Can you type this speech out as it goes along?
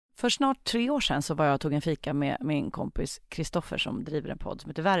För snart 3 år sedan så var jag och tog en fika med min kompis Kristoffer som driver en podd som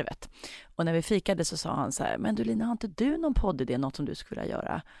heter Värvet. Och när vi fikade så sa han så här, men du Lina, har inte du någon poddidé, något som du skulle vilja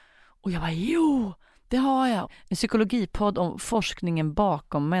göra? Och jag bara, jo, det har jag. En psykologipodd om forskningen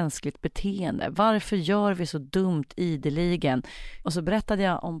bakom mänskligt beteende. Varför gör vi så dumt ideligen? Och så berättade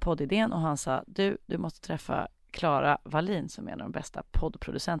jag om poddidén och han sa, du måste träffa Klara Wallin som är en av de bästa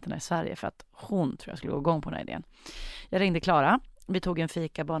poddproducenterna i Sverige, för att hon tror jag skulle gå igång på den här idén. Jag ringde Klara. Vi tog en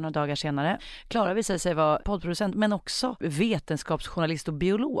fika bara några dagar senare. Klara visade sig vara poddproducent men också vetenskapsjournalist och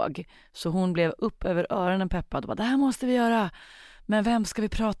biolog. Så hon blev upp över öronen peppad och bara, det här måste vi göra. Men vem ska vi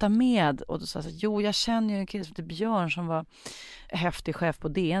prata med? Och då sa jag, jo, jag känner ju en kille som heter Björn som var häftig chef på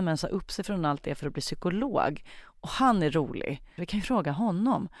DN men sa upp sig från allt det för att bli psykolog. Och han är rolig. Vi kan ju fråga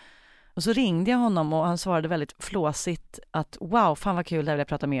honom. Och så ringde jag honom och han svarade väldigt flåsigt att wow, fan vad kul, det här vill jag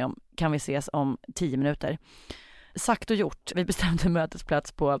prata med om. Kan vi ses om 10 minuter? Sagt och gjort. Vi bestämde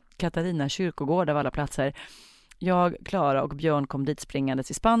mötesplats på Katarina kyrkogård av alla platser. Jag, Klara och Björn kom dit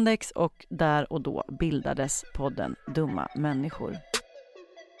springandes i spandex och där och då bildades podden Dumma människor.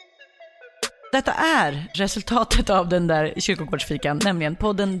 Detta är resultatet av den där kyrkogårdsfikan, nämligen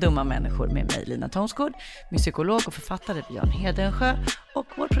podden Dumma människor med mig, Lina Thomsgård, min psykolog och författare Björn Hedensjö och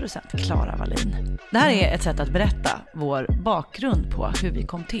vår producent Klara Wallin. Det här är ett sätt att berätta vår bakgrund på hur vi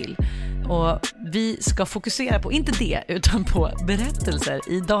kom till. Och vi ska fokusera på, inte det, utan på berättelser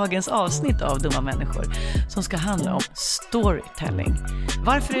i dagens avsnitt av Dumma människor som ska handla om storytelling.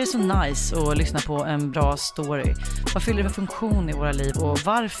 Varför är det så nice att lyssna på en bra story? Vad fyller det för funktion i våra liv? Och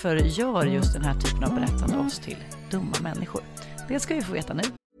varför gör just den här typen av berättande oss till dumma människor? Det ska vi få veta nu.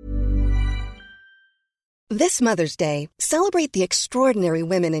 This Mother's Day, celebrate the extraordinary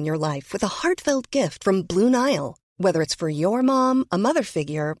women in your life with a heartfelt gift from Blue Nile. Whether it's for your mom, a mother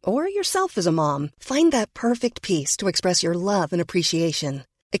figure, or yourself as a mom, find that perfect piece to express your love and appreciation.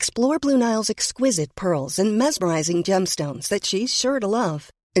 Explore Blue Nile's exquisite pearls and mesmerizing gemstones that she's sure to love.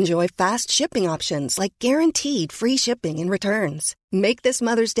 Enjoy fast shipping options like guaranteed free shipping and returns. Make this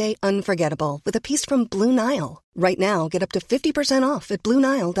Mother's Day unforgettable with a piece from Blue Nile. Right now, get up to 50% off at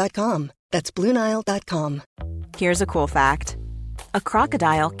BlueNile.com. That's BlueNile.com. Here's a cool fact. A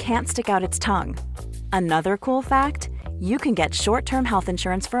crocodile can't stick out its tongue. Another cool fact, you can get short-term health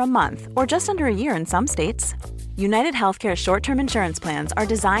insurance for a month or just under a year in some states. United Healthcare short-term insurance plans are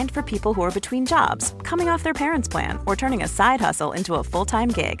designed for people who are between jobs, coming off their parents' plan, or turning a side hustle into a full-time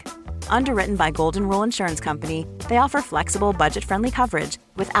gig. Underwritten by Golden Rule Insurance Company, they offer flexible, budget-friendly coverage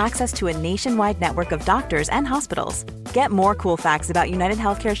with access to a nationwide network of doctors and hospitals. Get more cool facts about United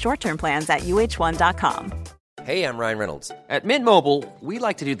Healthcare short-term plans at uh1.com. Hey, I'm Ryan Reynolds. At Mint Mobile, we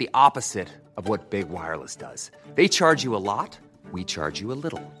like to do the opposite of what Big Wireless does. They charge you a lot, we charge you a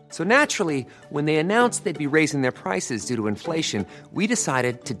little. So naturally, when they announced they'd be raising their prices due to inflation, we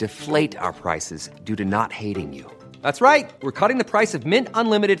decided to deflate our prices due to not hating you. That's right. We're cutting the price of Mint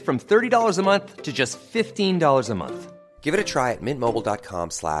Unlimited from $30 a month to just $15 a month. Give it a try at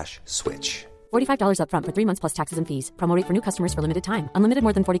mintmobile.com/switch. $45 up front for 3 months plus taxes and fees. Promo rate for new customers for limited time. Unlimited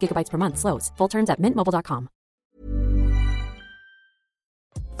more than 40 gigabytes per month. Slows full terms at mintmobile.com.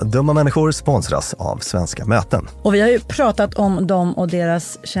 Dumma människor sponsras av Svenska möten. Och vi har ju pratat om dem och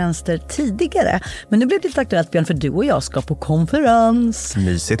deras tjänster tidigare. Men nu blir det lite aktuellt, Björn, för du och jag ska på konferens.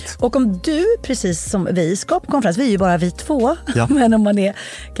 Mysigt. Och om du, precis som vi, ska på konferens, vi är ju bara vi två. Ja. Men om man är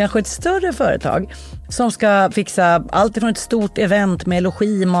kanske ett större företag som ska fixa allt ifrån ett stort event med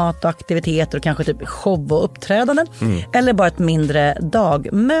logi, mat och aktiviteter och kanske typ show och uppträdanden. Eller bara ett mindre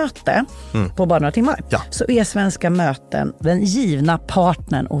dagmöte på bara några timmar. Ja. Så är Svenska möten den givna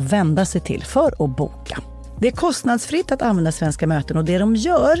partnern att vända sig till för att boka. Det är kostnadsfritt att använda Svenska möten och det de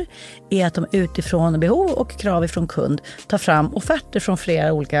gör är att de utifrån behov och krav ifrån kund tar fram offerter från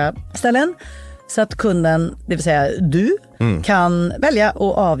flera olika ställen så att kunden, det vill säga du, kan välja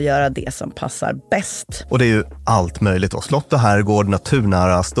och avgöra det som passar bäst. Och det är ju allt möjligt då. Slott och herrgård,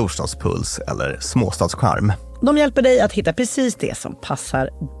 naturnära, storstadspuls eller småstadscharm. De hjälper dig att hitta precis det som passar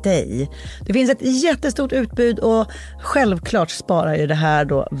dig. Det finns ett jättestort utbud och självklart sparar ju det här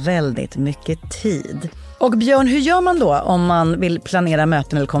då väldigt mycket tid. Och Björn, hur gör man då om man vill planera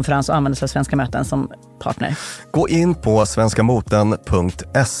möten eller konferens och använda sig av Svenska möten som partner? Gå in på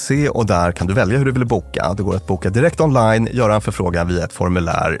svenskamoten.se och där kan du välja hur du vill boka. Det går att boka direkt online, göra en förfrågan via ett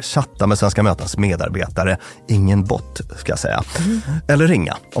formulär, chatta med Svenska mötens medarbetare, ingen bot ska jag säga, eller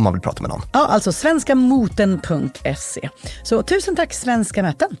ringa om man vill prata med någon. Ja, alltså svenskamoten.se. Så tusen tack Svenska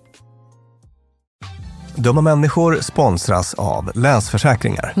möten. Dumma människor sponsras av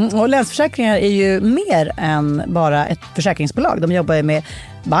Länsförsäkringar. Och Länsförsäkringar är ju mer än bara ett försäkringsbolag. De jobbar ju med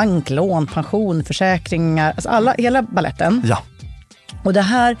bank, lån, pension, försäkringar, alltså hela balletten. Ja. Och det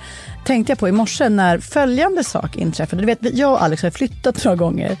här tänkte jag på i morse när följande sak inträffade. Du vet, jag och Alex har flyttat några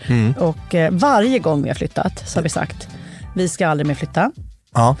gånger. Och varje gång vi har flyttat så har vi sagt, vi ska aldrig mer flytta.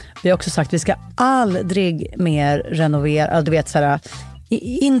 Ja. Vi har också sagt, vi ska aldrig mer renovera. Du vet, så här,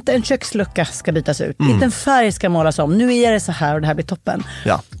 inte en kökslucka ska bytas ut. Inte en färg ska målas om. Nu är det så här och det här blir toppen.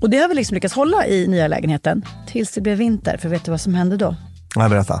 Ja. Och det har vi liksom lyckats hålla i nya lägenheten tills det blev vinter. För vet du vad som hände då? Nej,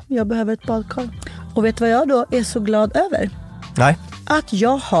 berätta. Jag behöver ett badkar. Och vet du vad jag då är så glad över? Nej. Att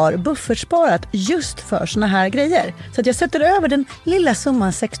jag har buffertsparat just för såna här grejer. Så att jag sätter över den lilla summan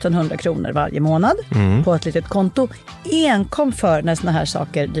 1600 kronor varje månad på ett litet konto. Enkom för när såna här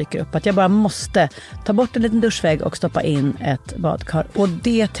saker dyker upp. Att jag bara måste ta bort en liten duschvägg och stoppa in ett badkar. Och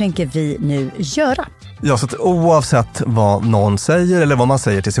det tänker vi nu göra. Ja, så att oavsett vad någon säger eller vad man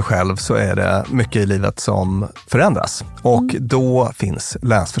säger till sig själv så är det mycket i livet som förändras. Och då finns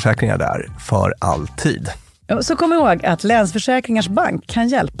Länsförsäkringar där för alltid. Så kom ihåg att Länsförsäkringars bank kan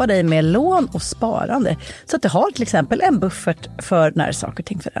hjälpa dig med lån och sparande så att du har till exempel en buffert för när saker och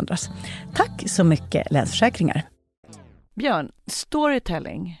ting förändras. Tack så mycket Länsförsäkringar. Björn,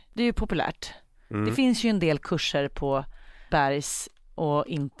 storytelling, det är ju populärt. Det finns ju en del kurser på Bergs och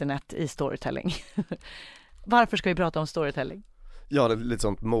internet i storytelling. Varför ska vi prata om storytelling? Ja, det är lite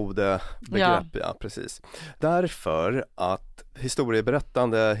sånt modebegrepp, ja precis. Därför att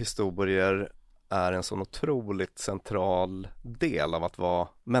historieberättande historier är en sån otroligt central del av att vara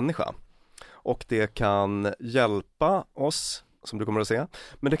människa. Och det kan hjälpa oss, som du kommer att se,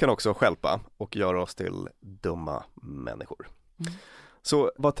 men det kan också stjälpa och göra oss till dumma människor.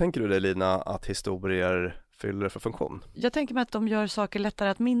 Så vad tänker du dig, Lina, att historier fyller för funktion? Jag tänker mig att de gör saker lättare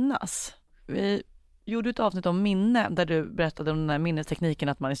att minnas. Vi gjorde ett avsnitt om minne där du berättade om den här minnestekniken,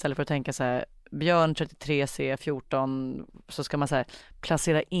 att man istället för att tänka så här Björn 33C14 så ska man så här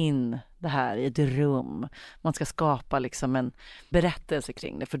placera in det här i ett rum. Man ska skapa liksom en berättelse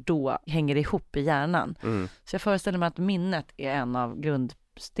kring det, för då hänger det ihop i hjärnan. Så jag föreställer mig att minnet är en av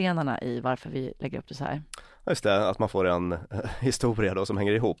grundstenarna i varför vi lägger upp det så här. Just det, att man får en historia då som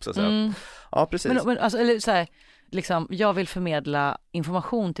hänger ihop så att säga. Ja, precis. Men alltså, eller så här, liksom, jag vill förmedla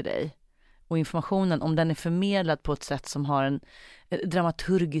information till dig. Och informationen, om den är förmedlad på ett sätt som har en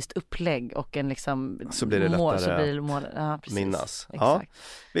dramaturgiskt upplägg och en liksom så blir det lättare ja, precis. Minnas. Exakt. Ja,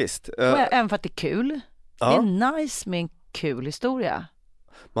 visst. Även för att det är kul. Ja. Det är nice med en kul historia.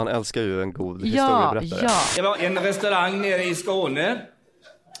 Man älskar ju en god historieberättare. Ja. Det var en restaurang nere i Skåne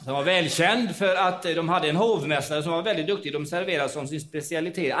som var välkänd för att de hade en hovmästare som var väldigt duktig. De serverade som sin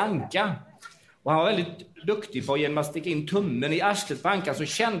specialitet anka. Och han var väldigt duktig på, genom att sticka in tummen i arslet på ankan så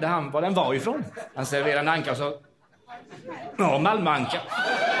kände han var den var ifrån. Han serverade en anka och så, ja, Malmöanka.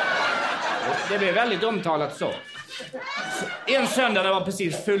 Det blev väldigt omtalat så. En söndag, det var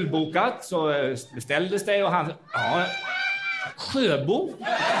precis fullbokat, så beställdes det och han, ja, Sjöbo.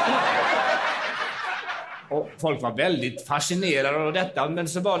 Och folk var väldigt fascinerade av detta, men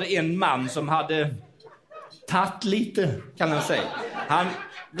så var det en man som hade tatt lite, kan man säga. Han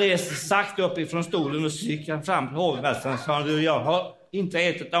reste sakta upp ifrån stolen och så gick han fram till hovmästaren och sa, du, jag har inte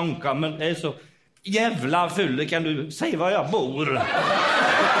ätit anka, men det är så jävla full, kan du säga var jag bor?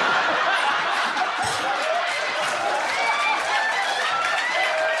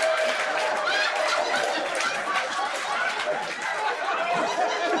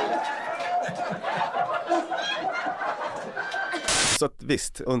 Så att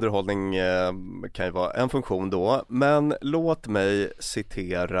visst, underhållning kan ju vara en funktion då, men låt mig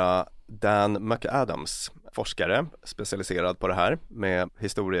citera Dan McAdams, forskare specialiserad på det här med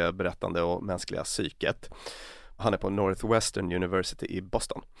historieberättande och mänskliga psyket. Han är på Northwestern University i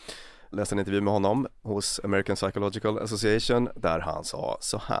Boston. Jag läste en intervju med honom hos American Psychological Association där han sa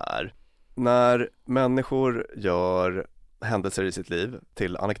så här: när människor gör händelser i sitt liv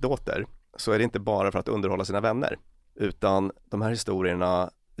till anekdoter så är det inte bara för att underhålla sina vänner, utan de här historierna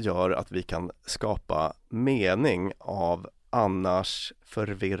gör att vi kan skapa mening av annars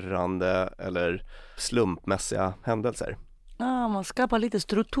förvirrande eller slumpmässiga händelser. Man skapar lite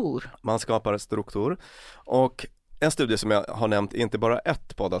struktur. Man skapar struktur. Och en studie som jag har nämnt, inte bara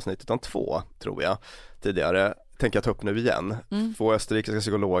ett poddavsnitt utan 2 tror jag tidigare, tänker jag ta upp nu igen. 2 österrikiska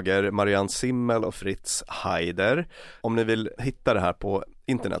psykologer, Marianne Simmel och Fritz Heider. Om ni vill hitta det här på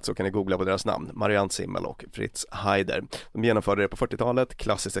internet så kan ni googla på deras namn, Marianne Simmel och Fritz Heider. De genomförde det på 40-talet,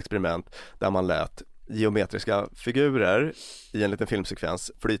 klassiskt experiment där man lät geometriska figurer i en liten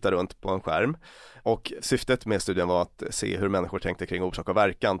filmsekvens flyta runt på en skärm. Och syftet med studien var att se hur människor tänkte kring orsak och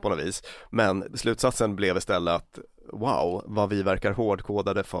verkan på något vis. Men slutsatsen blev istället att wow, vad vi verkar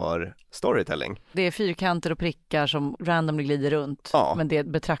hårdkodade för storytelling. Det är fyrkanter och prickar som randomly glider runt. Ja. Men det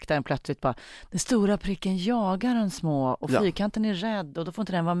betraktar en plötsligt bara, den stora pricken jagar den små och fyrkanten är rädd och då får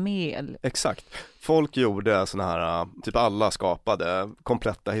inte den vara med. Exakt. Folk gjorde såna här, typ alla skapade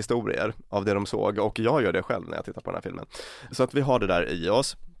kompletta historier av det de såg, och jag gör det själv när jag tittar på den här filmen. Så att vi har det där i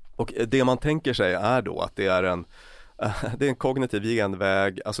oss. Och det man tänker sig är då att det är en kognitiv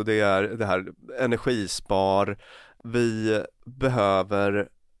genväg, alltså det är det här energispar. Vi behöver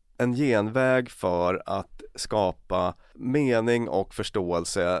en genväg för att skapa mening och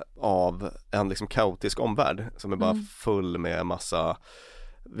förståelse av en liksom kaotisk omvärld som är bara full med massa,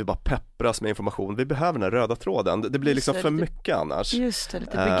 vi bara peppras med information. Vi behöver den här röda tråden. Det blir liksom för mycket annars. Just det,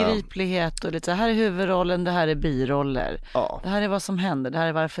 lite begriplighet och lite så här är huvudrollen, det här är biroller. Ja. Det här är vad som händer, det här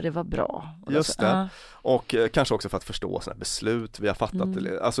är varför det var bra. Och just det. Och kanske också för att förstå sådana beslut vi har fattat.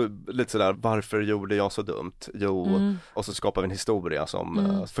 Alltså lite sådär, varför gjorde jag så dumt? Jo, och så skapar vi en historia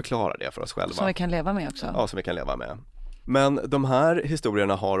som förklarar det för oss själva. Som vi kan leva med också. Ja, som vi kan leva med. Men de här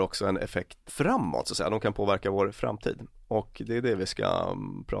historierna har också en effekt framåt, så att säga. De kan påverka vår framtid. Och det är det vi ska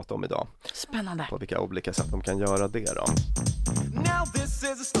prata om idag. Spännande. På vilka olika sätt de kan göra det då.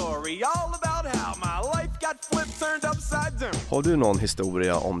 Har du någon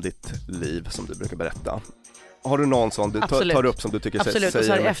historia om ditt liv som du brukar berätta? Har du någon sån du tar upp som du tycker säger? Absolut, och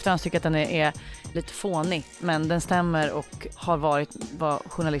så har jag i efterhand tycker att den är lite fånig. Men den stämmer och har varit vad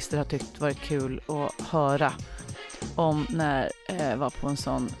journalister har tyckt varit kul att höra. Om när jag var på en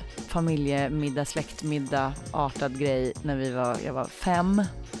sån familjemiddag, släktmiddag artad grej när jag var 5.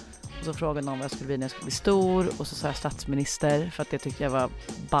 Och så frågade någon vad jag skulle bli när jag skulle bli stor. Och så sa jag statsminister, för att det tyckte jag var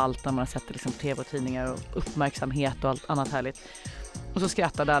ballt när man har sett liksom tv och tidningar och uppmärksamhet och allt annat härligt. Och så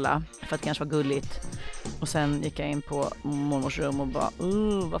skrattade alla för att det kanske var gulligt. Och sen gick jag in på mormors rum och bara,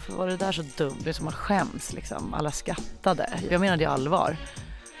 varför var det där så dumt? Det är som man skäms liksom. Alla skrattade. Jag menade ju allvar.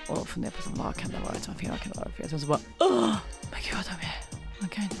 Och funderade på vad kan det ha varit som fel, vad kan det vara fel. Sen så bara, men gud, man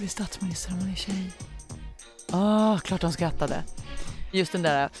kan ju inte bli statsminister om man är tjej. Klart de skrattade. Just den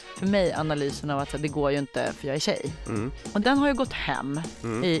där, för mig, analysen av att det går ju inte för jag är tjej. Och den har ju gått hem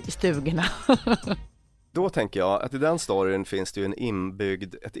i stugorna. Då tänker jag att i den storyn finns det ju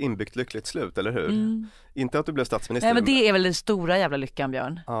ett inbyggt lyckligt slut, eller hur? Inte att du blev statsminister. Nej, men det är väl den stora jävla lyckan,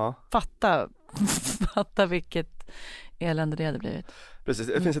 Björn. Ja. Fatta vilket elände det hade blivit. Precis,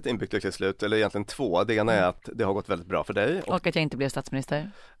 det finns ett inbyggt lyckligt slut, eller egentligen två. Det ena är att det har gått väldigt bra för dig. Och att jag inte blev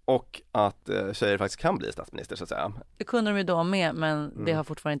statsminister. Och att tjejer faktiskt kan bli statsminister, så att säga. Det kunde de ju då med, men det har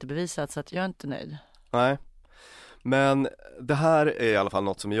fortfarande inte bevisats, så att jag är inte nöjd. Nej. Men det här är i alla fall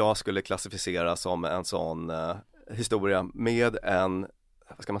något som jag skulle klassificera som en sån historia med en,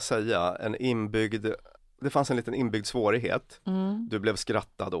 vad ska man säga, det fanns en liten inbyggd svårighet. Du blev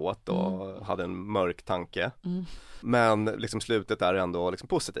skrattad åt och hade en mörk tanke. Men liksom slutet är ändå liksom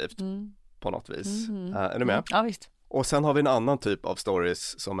positivt på något vis. Är du med? Ja, visst. Och sen har vi en annan typ av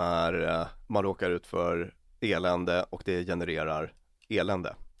stories som är man råkar ut för elände och det genererar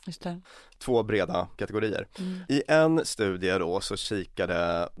elände. Just det. 2 breda kategorier. I en studie då så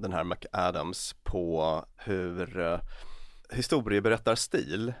kikade den här McAdams på hur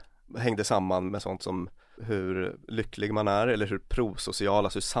historieberättarstil hängde samman med sånt som hur lycklig man är eller hur prosocial,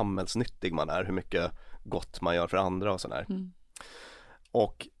 alltså hur samhällsnyttig man är, hur mycket gott man gör för andra och sådär.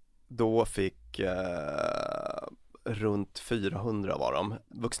 Och då fick runt 400 var de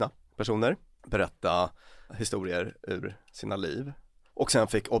vuxna personer berätta historier ur sina liv. Och sen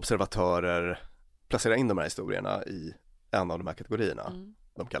fick observatörer placera in de här historierna i en av de här kategorierna.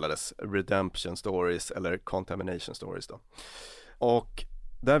 De kallades redemption stories eller contamination stories då. Och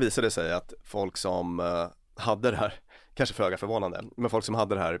där visade det sig att folk som hade det här, kanske föga förvånande, men folk som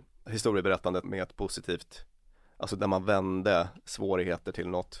hade det här historieberättandet med ett positivt, alltså där man vände svårigheter till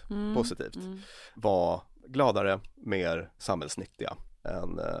något positivt, var gladare, mer samhällsnyttiga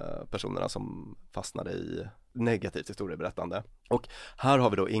än personerna som fastnade i negativt historieberättande. Och här har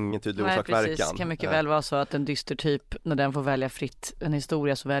vi då ingen tydlig orsak-verkan. Precis, det kan mycket väl vara så att en dyster typ, när den får välja fritt en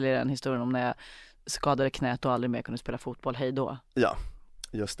historia, så väljer den historien om när jag skadade knät och aldrig mer kunde spela fotboll, hej då. Ja,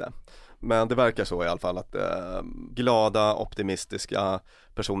 just det. Men det verkar så i alla fall att glada, optimistiska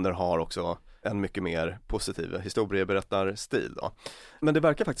personer har också en mycket mer positiv historieberättarstil då. Men det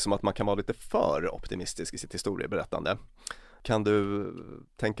verkar faktiskt som att man kan vara lite för optimistisk i sitt historieberättande. Kan du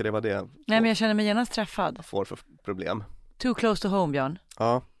tänka dig vad det Nej, men jag känner mig genast träffad. Får för problem? Too close to home, Björn.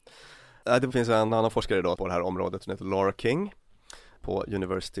 Ja. Det finns en annan forskare då på det här området som heter Laura King på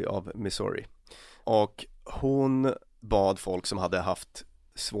University of Missouri. Och hon bad folk som hade haft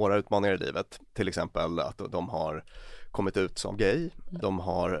svåra utmaningar i livet, till exempel att de har kommit ut som gay. De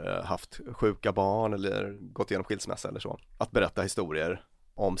har haft sjuka barn eller gått igenom skilsmässa eller så. Att berätta historier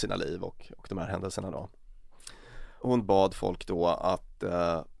om sina liv och de här händelserna då. Hon bad folk då att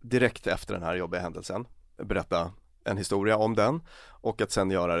direkt efter den här jobbiga händelsen berätta en historia om den och att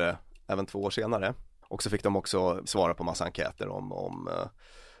sen göra det även 2 år senare. Och så fick de också svara på massa enkäter om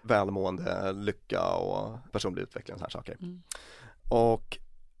välmående, lycka och personlig utveckling och sådana saker. Och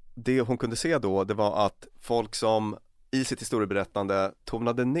det hon kunde se då, det var att folk som i sitt historieberättande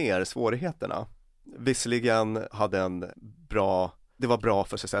tonade ner svårigheterna. Visserligen hade det var bra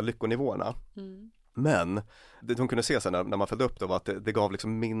för så att säga lyckonivåerna. Men det hon kunde se sen när man följde upp då var att det gav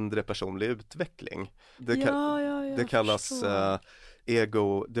liksom mindre personlig utveckling. Det kallas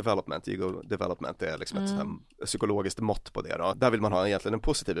ego development. Ego development är liksom ett psykologiskt mått på det då. Där vill man ha egentligen en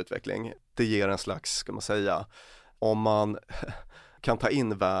positiv utveckling. Det ger en slags, ska man säga, om man kan ta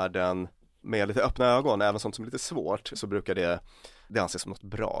in världen med lite öppna ögon, även sånt som är lite svårt, så brukar det anses som något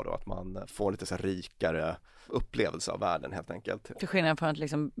bra då, att man får lite så här rikare upplevelse av världen helt enkelt. Till skillnad från att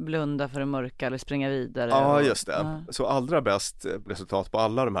liksom blunda för det mörka eller springa vidare. Ja, just det. Så allra bäst resultat på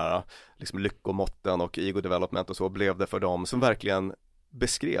alla de här liksom lyckomåtten och ego development och så blev det för dem som verkligen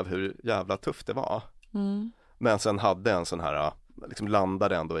beskrev hur jävla tufft det var. Men sen hade en sån här, liksom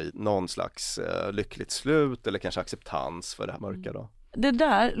landade ändå i någon slags lyckligt slut eller kanske acceptans för det här mörka då. Det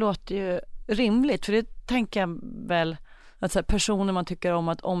där låter ju rimligt, för det tänker jag väl att så här, personer man tycker om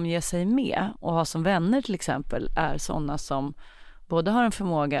att omge sig med och ha som vänner till exempel är sådana som både har en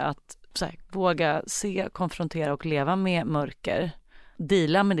förmåga att så här, våga se, konfrontera och leva med mörker,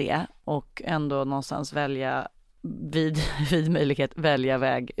 deala med det och ändå någonstans välja vid möjlighet välja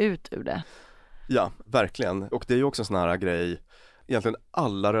väg ut ur det. Ja, verkligen. Och det är ju också en sån här grej, egentligen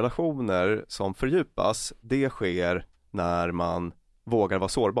alla relationer som fördjupas, det sker när man vågar vara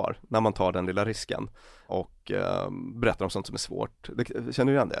sårbar, när man tar den lilla risken och berättar om sånt som är svårt.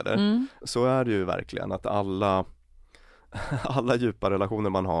 Känner du igen det eller? Så är det ju verkligen att alla djupa relationer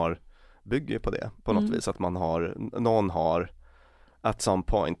man har bygger på det på något vis, att någon har at some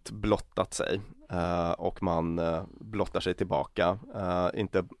point blottat sig och man blottar sig tillbaka,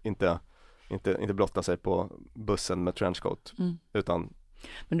 inte blotta sig på bussen med trenchcoat utan.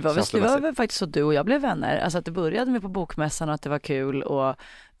 Men det var väl faktiskt så du och jag blev vänner. Alltså att det började med på bokmässan och att det var kul och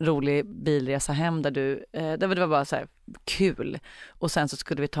rolig bilresa hem där det var bara så här kul. Och sen så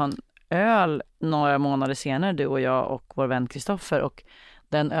skulle vi ta en öl några månader senare, du och jag och vår vän Kristoffer, och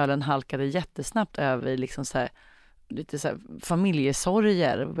den ölen halkade jättesnabbt över i liksom så här, lite så här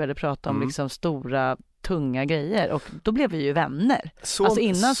familjesorger. Vi började prata om liksom stora tunga grejer och då blev vi ju vänner. Alltså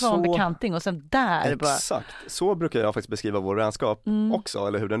innan så var en bekanting och sen där exakt. Så brukar jag faktiskt beskriva vår vänskap också,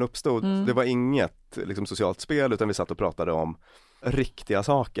 eller hur den uppstod. Det var inget liksom socialt spel, utan vi satt och pratade om riktiga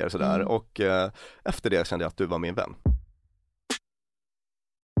saker sådär. Och efter det kände jag att du var min vän.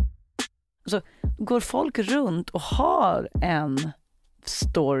 Så går folk runt och har en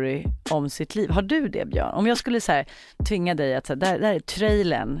story om sitt liv. Har du det, Björn? Om jag skulle så här, tvinga dig att så här, där är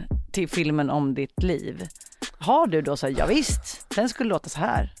trailern till filmen om ditt liv. Har du då så här, ja visst, den skulle låta så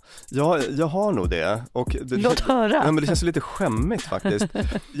här. Ja, jag har nog det. Och låt höra. Ja, men det känns lite skämmigt faktiskt.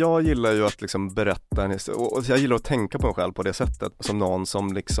 Jag gillar ju att liksom berätta en historia, och jag gillar att tänka på mig själv på det sättet, som någon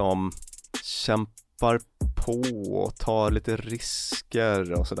som liksom kämpar på och tar lite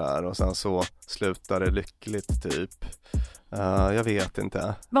risker och sådär, och sen så slutar det lyckligt typ. Jag vet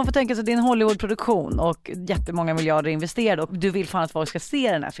inte. Man får tänka sig att det är en Hollywood-produktion och jättemånga miljarder investerade och du vill fan att folk ska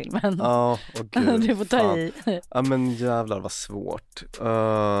se den här filmen. Ja, och gud, du får ta i. Ja, men jävlar vad svårt.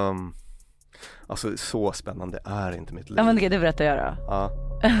 Alltså så spännande är inte mitt liv. Ja, men det berättar jag då. Ja.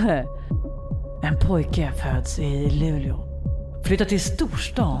 En pojke föds i Luleå. Flyttar till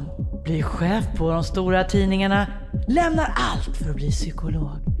storstan. Blir chef på de stora tidningarna. Lämnar allt för att bli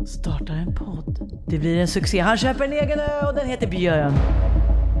psykolog. Startar en podd. Det blir en succé. Han köper en egen ö och den heter Björn.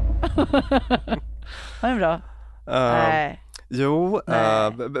 Var det bra? Nej. Jo,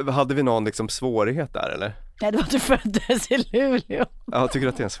 hade vi någon liksom svårighet där eller? Nej, det var att du föddes i Luleå. Ja, jag tycker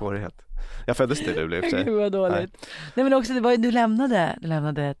att det är en svårighet. Jag föddes i Luleå i och för sig. Gud vad dåligt. Nej, men också, det var, du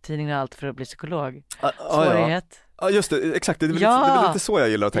lämnade tidningen allt för att bli psykolog. Svårighet. Ja, just det, exakt. Det är väl lite så jag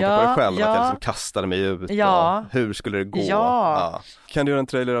gillar att tänka på det själv. Att jag liksom kastade mig ut och hur skulle det gå? Ja. Kan du göra en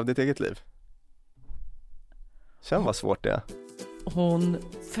trailer av ditt eget liv? Känn vad svårt det är. Hon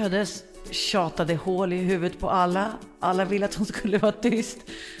föddes, tjatade hål i huvudet på alla. Alla ville att hon skulle vara tyst,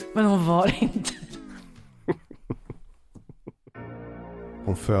 men hon var inte.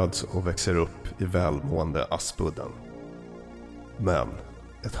 Hon föds och växer upp i välmående Aspudden. Men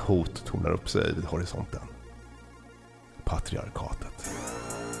ett hot tornar upp sig vid horisonten. Patriarkatet.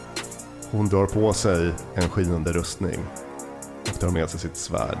 Hon drar på sig en skinande rustning och tar med sig sitt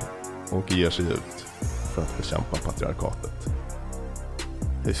svärd och ger sig ut för att bekämpa patriarkatet.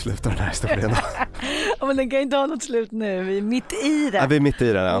 Hur slutar den här historien? Ja, men den kan inte ha något slut nu. Vi är mitt i det. Ja, vi är mitt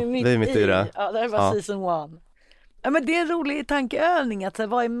i det. Ja. Vi är mitt i det. Ja, det här var season 1. Ja, men det är en rolig tankeövning att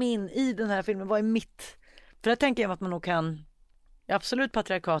vad är min i den här filmen? Vad är mitt? För där tänker jag att man nog kan, absolut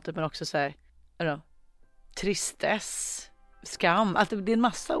patriarkatet, men också så här, tristess, skam. Alltså, det är en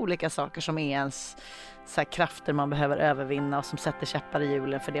massa olika saker som är ens så här, krafter man behöver övervinna och som sätter käppar i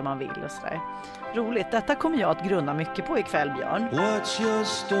hjulen för det man vill och så där. Roligt. Detta kommer jag att grunna mycket på ikväll, Björn. What's your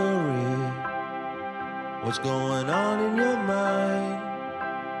story? What's going on in your mind?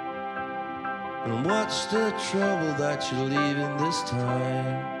 And what's the trouble that you're leaving this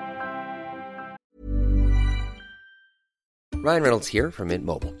time? Ryan Reynolds here from Mint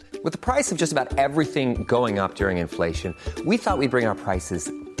Mobile. With the price of just about everything going up during inflation, we thought we'd bring our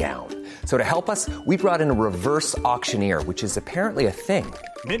prices down. So to help us, we brought in a reverse auctioneer, which is apparently a thing.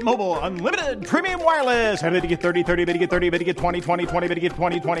 Mint Mobile Unlimited Premium Wireless. How to get 30, 30, bit to get 30, bit to get 20, 20, 20, bit to get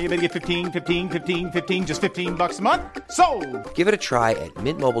 20, 20, bit to get 15, 15, 15, 15, just $15 a month? Sold! Give it a try at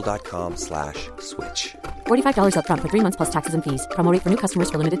mintmobile.com/switch. $45 up front for 3 months plus taxes and fees. Promo rate for new customers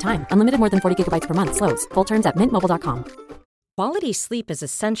for limited time. Unlimited more than 40 gigabytes per month. Slows full terms at mintmobile.com. Quality sleep is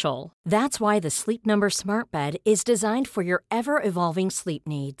essential. That's why the Sleep Number Smart Bed is designed for your ever-evolving sleep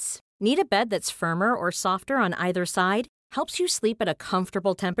needs. Need a bed that's firmer or softer on either side? Helps you sleep at a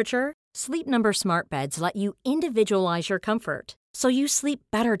comfortable temperature? Sleep Number Smart Beds let you individualize your comfort, so you sleep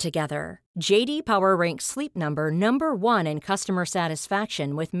better together. JD Power ranks Sleep Number #1 in customer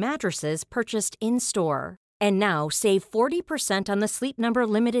satisfaction with mattresses purchased in-store. And now save 40% on the Sleep Number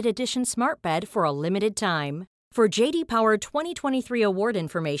Limited Edition Smart Bed for a limited time. For JD Power 2023 award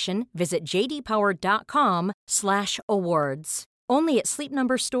information, visit jdpower.com/awards. Only at Sleep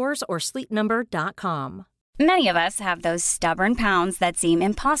Number stores or sleepnumber.com. Many of us have those stubborn pounds that seem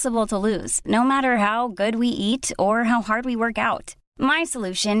impossible to lose, no matter how good we eat or how hard we work out. My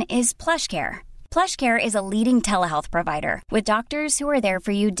solution is PlushCare. PlushCare is a leading telehealth provider with doctors who are there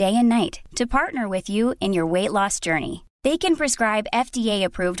for you day and night to partner with you in your weight loss journey. They can prescribe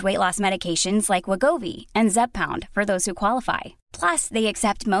FDA-approved weight loss medications like Wegovy and Zepbound for those who qualify. Plus, they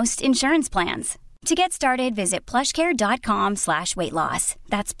accept most insurance plans. To get started, visit plushcare.com/weightloss.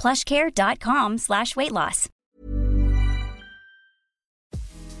 That's plushcare.com/weightloss.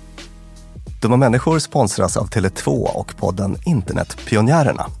 Dumma människor sponsras av Tele2 och podden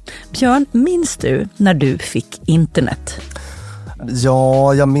Internetpionjärerna. Björn, minns du när du fick internet?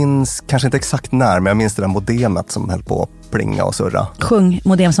 Ja, jag minns kanske inte exakt när, men jag minns det där modemet som höll på att plinga och surra. Sjung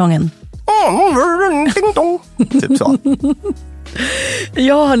modemsången. Typ så.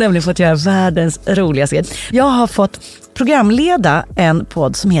 Jag har nämligen fått göra världens roligaste grej. Jag har fått programleda en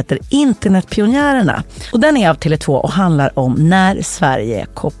podd som heter Internetpionjärerna. Och den är av Tele2 och handlar om när Sverige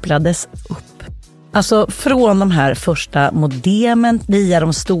kopplades upp. Alltså från de här första modemen via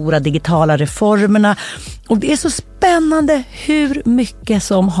de stora digitala reformerna. Och det är så spännande hur mycket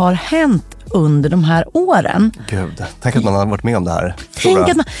som har hänt under de här åren. Gud, tänk att man har varit med om det här.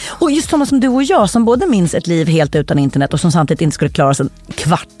 Och just sådana som du och jag som både minns ett liv helt utan internet och som samtidigt inte skulle klara sig en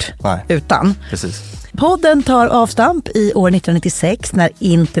kvart utan. Precis. Podden tar avstamp i år 1996 när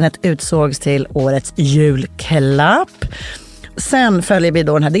internet utsågs till årets julklapp. Sen följer vi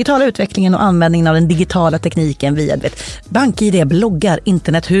då den här digitala utvecklingen och användningen av den digitala tekniken via BankID, bloggar,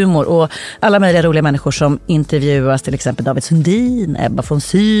 internethumor och alla möjliga roliga människor som intervjuas, till exempel David Sundin, Ebba von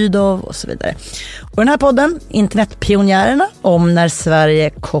Sydow och så vidare. Och den här podden, Internetpionjärerna, om när Sverige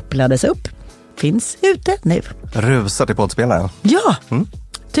kopplades upp, finns ute nu. Rusar till poddspelaren. Ja,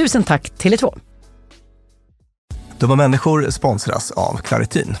 tusen tack Tele2. Dumma människor sponsras av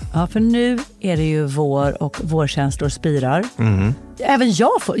Claritin. Ja, för nu är det ju vår och vårkänslor spirar. Även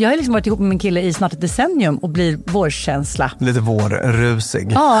jag har liksom varit ihop med min kille i snart ett decennium och blir vårkänsla. Lite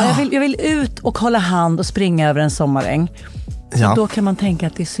vårrusig. Ja, jag vill ut och hålla hand och springa över en sommaräng. Ja. Då kan man tänka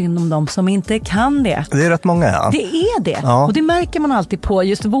att det är synd om dem som inte kan det. Det är rätt många, ja. Det är det. Ja. Och det märker man alltid på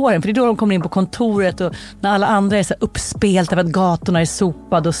just våren. För det är då de kommer in på kontoret och när alla andra är så uppspelta för att gatorna är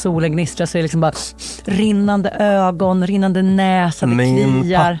sopade och solen gnistrar så är det liksom bara rinnande ögon, rinnande näsa, det Min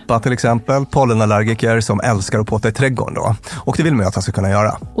kliar. pappa till exempel, pollenallergiker som älskar att påta i trädgården då. Och det vill man att han ska kunna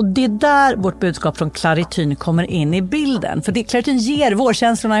göra. Och det är där vårt budskap från Claritin kommer in i bilden. För Claritin ger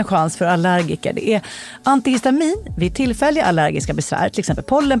vårkänslorna en chans för allergiker. Det är antihistamin vid tillfälliga allergiska besvär, till exempel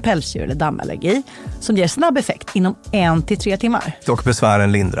pollen, pälsdjur eller dammallergi, som ger snabb effekt inom 1 till 3 timmar. Och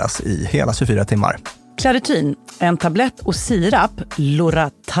besvären lindras i hela 24 timmar. Claritin, En tablett och sirap,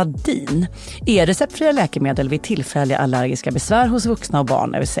 Loratadin, är receptfria läkemedel vid tillfälliga allergiska besvär hos vuxna och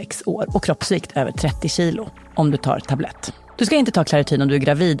barn över 6 år och kroppsvikt över 30 kilo om du tar tablett. Du ska inte ta Claritin om du är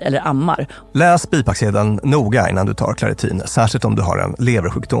gravid eller ammar. Läs bipacksedeln noga innan du tar Claritin, särskilt om du har en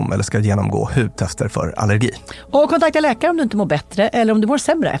leversjukdom eller ska genomgå hudtester för allergi. Och kontakta läkare om du inte mår bättre eller om du mår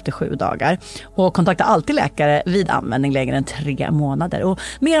sämre efter 7 dagar. Och kontakta alltid läkare vid användning längre än 3 månader. Och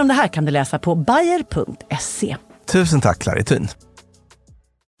mer om det här kan du läsa på bayer.se. Tusen tack Claritin.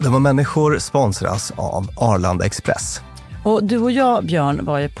 De här människor sponsras av Arlanda Express. Och du och jag, Björn,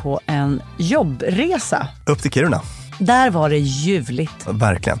 var ju på en jobbresa. Upp till Kiruna. Där var det ljuvligt.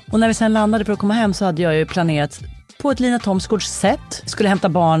 Verkligen. Och när vi sen landade för att komma hem så hade jag ju planerat på ett Lina Thomsgårds sätt. Skulle hämta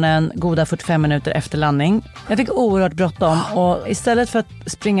barnen goda 45 minuter efter landning. Jag fick oerhört bråttom och istället för att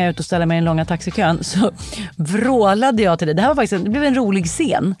springa ut och ställa mig i en långa taxikön så vrålade jag till det. Det här var faktiskt det blev en rolig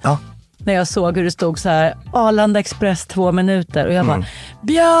scen. Ja. När jag såg hur det stod så här Arlanda Express 2 minuter och jag bara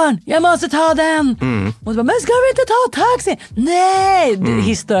Björn, jag måste ta den. Och så bara, men ska vi inte ta taxi? Nej,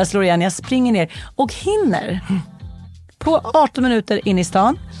 historia slår igen. Jag springer ner och hinner på 18 minuter in i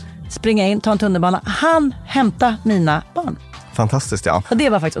stan springa in, ta en tunnelbana, hämta mina barn. Fantastiskt, ja. Och det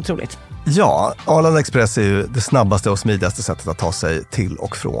var faktiskt otroligt. Ja, Arlanda Express är ju det snabbaste och smidigaste sättet att ta sig till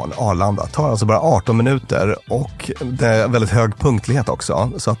och från Arlanda. Det tar alltså bara 18 minuter och det är väldigt hög punktlighet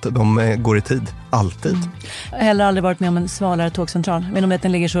också. Så att de går i tid, alltid. Jag har heller aldrig varit med om en svalare tågcentral. Jag vet inte om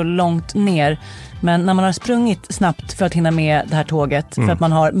den ligger så långt ner. Men när man har sprungit snabbt för att hinna med det här tåget, för att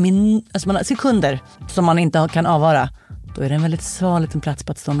man har, man har sekunder som man inte kan avvara, då är det en väldigt sval liten plats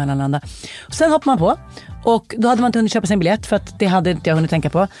på att stå mellanlanda. Och sen hoppar man på. Och då hade man inte hunnit köpa sin biljett för att det hade inte jag hunnit tänka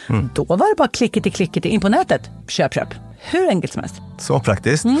på. Då var det bara klicket in på nätet. Köp. Hur enkelt som helst. Så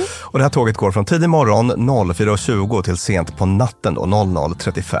praktiskt. Och det här tåget går från tidig morgon 04.20 till sent på natten då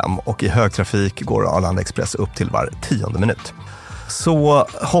 00.35. Och i högtrafik går Arlanda Express upp till var 10:e minut. Så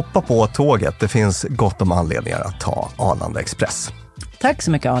hoppa på tåget. Det finns gott om anledningar att ta Arlanda Express. Tack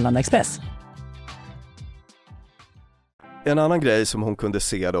så mycket Arlanda Express. En annan grej som hon kunde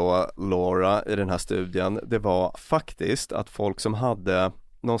se då, Laura, i den här studien, det var faktiskt att folk som hade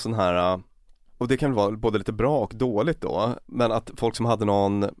någon sån här, och det kan vara både lite bra och dåligt då, men att folk som hade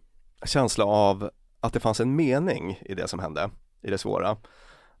någon känsla av att det fanns en mening i det som hände, i det svåra,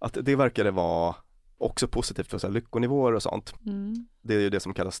 att det verkade vara också positivt för så här lyckonivåer och sånt. Det är ju det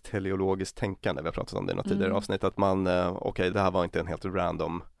som kallas teleologiskt tänkande, vi har pratat om det i något tidigare avsnitt, att man, okej, det här var inte en helt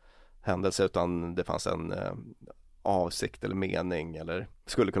random händelse utan det fanns en avsikt eller mening eller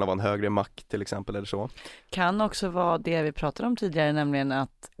skulle kunna vara en högre makt till exempel eller så. Kan också vara det vi pratade om tidigare, nämligen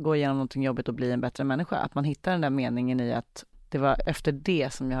att gå igenom någonting jobbigt och bli en bättre människa. Att man hittar den där meningen i att det var efter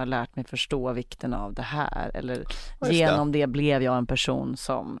det som jag har lärt mig förstå vikten av det här. Eller genom det blev jag en person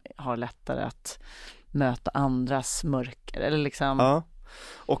som har lättare att möta andras mörker. Eller liksom... Ja.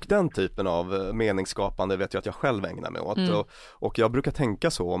 Och den typen av meningsskapande vet jag att jag själv ägnar mig åt. Och jag brukar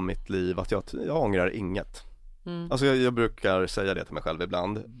tänka så om mitt liv att jag ångrar inget. Alltså jag brukar säga det till mig själv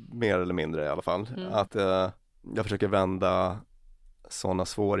ibland, mer eller mindre i alla fall, att jag försöker vända sådana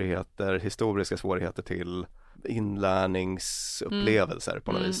svårigheter, historiska svårigheter till inlärningsupplevelser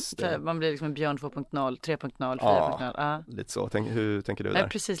på något vis. Man blir liksom en björn 2.0, 3.0, 4.0. Ja, lite så. Hur tänker du där?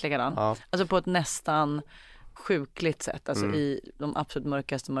 Precis likadan. Ja. Alltså på ett nästan sjukligt sätt. Alltså i de absolut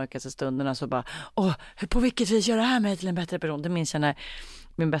mörkaste stunderna så bara, på vilket vis gör det här mig till en bättre person? Det minns jag när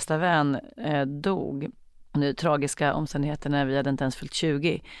min bästa vän dog. Nu tragiska omständigheter när vi hade inte ens fyllt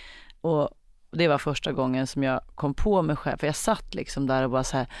 20. Och det var första gången som jag kom på mig själv. För jag satt liksom där och bara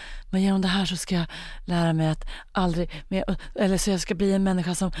så här, men genom det här så ska jag lära mig att aldrig, eller så jag ska bli en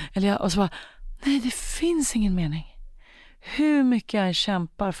människa som, och så bara, nej, det finns ingen mening. Hur mycket jag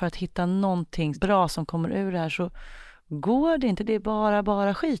kämpar för att hitta någonting bra som kommer ur det här så går det inte. Det är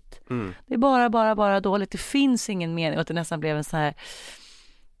bara skit. Det är bara dåligt. Det finns ingen mening. Och det nästan blev en så här,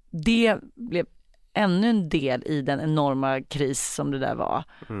 det blev ännu en del i den enorma kris som det där var.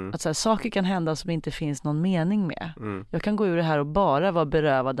 Att så här, saker kan hända som det inte finns någon mening med. Jag kan gå ur det här och bara vara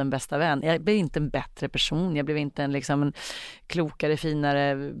berövad den bästa vän. Jag blev inte en bättre person. Jag blev inte en klokare,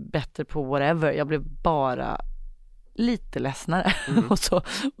 finare, bättre på whatever. Jag blev bara lite ledsnare.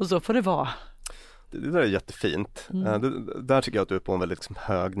 och så får det vara. Det där är jättefint. Där tycker jag att du är på en väldigt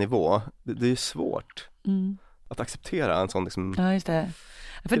hög nivå. Det är svårt att acceptera en sån Ja, just det.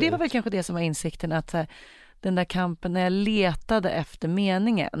 För det var väl kanske det som var insikten, att den där kampen, när jag letade efter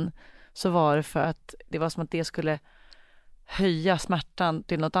meningen, så var det för att det var som att det skulle höja smärtan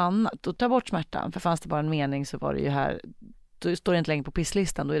till något annat och ta bort smärtan. För fanns det bara en mening så var det ju här, då står det inte längre på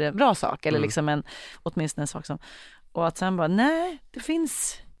pisslistan, då är det en bra sak eller liksom åtminstone en sak som, och att sen bara, nej, det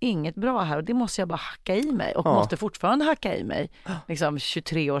finns inget bra här och det måste jag bara hacka i mig och måste fortfarande hacka i mig. Liksom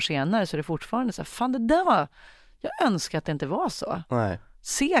 23 år senare så är det fortfarande så här, fan det där var, jag önskar att det inte var så. Nej.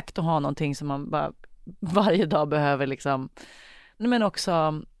 Segt att ha någonting som man bara varje dag behöver liksom, men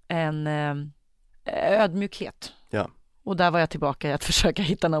också en ödmjukhet. Ja. Och där var jag tillbaka i att försöka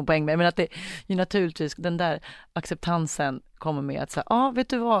hitta någon poäng med. Men att det ju naturligtvis, den där acceptansen kommer med att säga, vet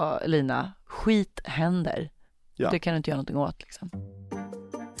du vad Lina, skit händer. Ja. Det kan du inte göra någonting åt liksom.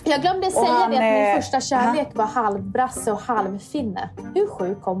 Jag glömde säga det att min första kärlek var halvbrasse och halvfinne. Hur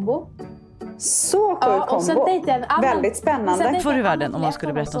sjuk kombo? Så sjuk kombo. Väldigt spännande. Förr i världen, om man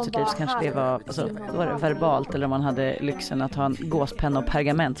skulle berätta om sitt liv så kanske det var, alltså, då var det verbalt, eller om man hade lyxen att ha en gåspenna och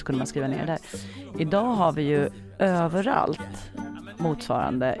pergament så kunde man skriva ner där. Idag har vi ju överallt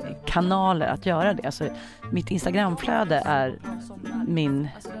motsvarande kanaler att göra det. Alltså, mitt Instagramflöde är min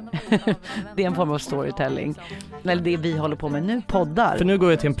det är en form av storytelling. Eller det vi håller på med nu, poddar. För nu går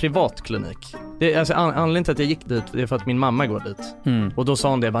jag till en privat klinik. Det är, alltså, anledningen till att jag gick dit det är för att min mamma går dit. Och då sa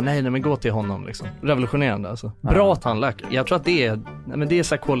hon det, bara, nej men gå till honom liksom. Revolutionerande alltså. Bra tandläkare. Jag tror att det är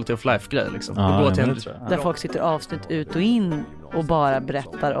så quality of life grej liksom. Gå till där folk sitter avsnitt ut och in och bara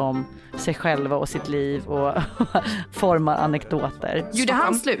berättar om sig själva och sitt liv och formar anekdoter. Gjorde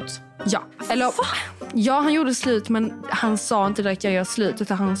han slut? Ja. Eller, ja, han gjorde slut, men han sa inte direkt jag gör slut,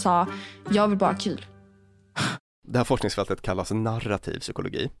 utan han sa jag vill bara kul. Det här forskningsfältet kallas narrativ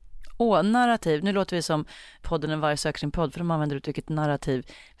psykologi. Narrativ. Nu låter vi som podden En varg söker sin podd, för de använder uttrycket narrativ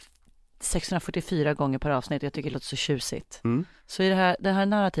 644 gånger per avsnitt. Jag tycker det låter så tjusigt. Så i den här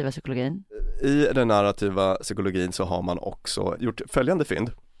narrativa psykologin? I den narrativa psykologin så har man också gjort följande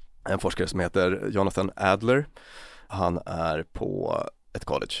fynd. En forskare som heter Jonathan Adler. Han är på ett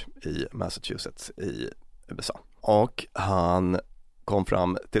college i Massachusetts i USA. Och han kom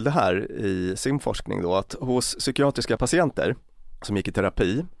fram till det här i sin forskning då, att hos psykiatriska patienter som gick i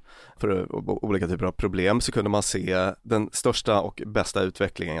terapi för olika typer av problem så kunde man se den största och bästa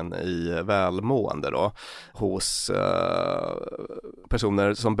utvecklingen i välmående då, hos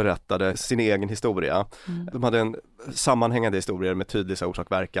personer som berättade sin egen historia. De hade en sammanhängande historia med tydlig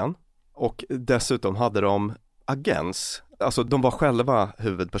orsak-verkan, och dessutom hade de agens. Alltså de var själva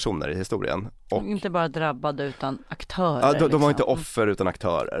huvudpersoner i historien. Och inte bara drabbade utan aktörer. Ja, de var inte offer utan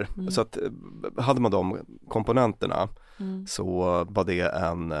aktörer. Så att hade man de komponenterna så var det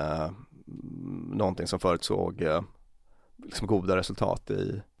någonting som förutsåg liksom goda resultat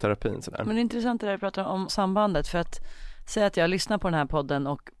i terapin. Sådär. Men det är intressant det där du pratar om sambandet, för att säga att jag lyssnar på den här podden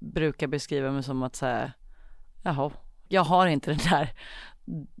och brukar beskriva mig som att säga, jaha, jag har inte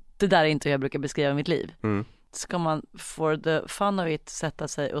det där är inte hur jag brukar beskriva mitt liv. Ska man for the fun of it sätta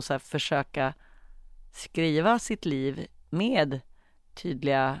sig och så här försöka skriva sitt liv med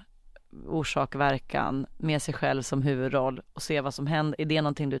tydliga orsak-verkan, med sig själv som huvudroll och se vad som händer? Är det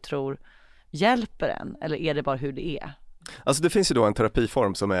någonting du tror hjälper en, eller är det bara hur det är? Alltså det finns ju då en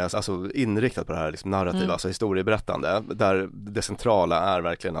terapiform som är alltså inriktad på det här liksom narrativa, alltså historieberättande, där det centrala är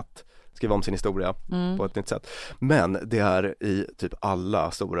verkligen att skriva om sin historia på ett nytt sätt. Men det är i typ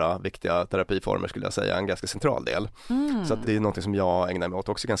alla stora viktiga terapiformer skulle jag säga en ganska central del. Så att det är något som jag ägnar mig åt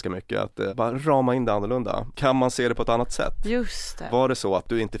också ganska mycket, att bara rama in det annorlunda. Kan man se det på ett annat sätt? Just det. Var det så att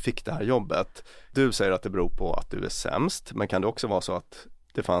du inte fick det här jobbet? Du säger att det beror på att du är sämst, men kan det också vara så att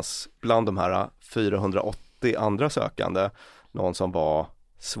det fanns bland de här 480 andra sökande någon som var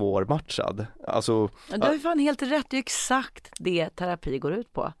svårmatchad. Alltså, du har ju fan helt rätt, det är exakt det terapi går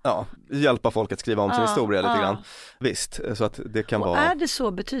ut på. Ja, hjälpa folk att skriva om sin historia lite grann. Visst, så att det kan vara... Är det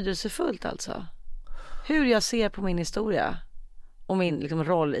så betydelsefullt alltså? Hur jag ser på min historia och min liksom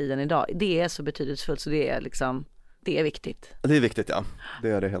roll i den idag, det är så betydelsefullt så det är liksom, det är viktigt. Det är viktigt, ja. Det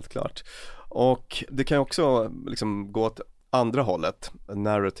är det helt klart. Och det kan också liksom gå åt andra hållet,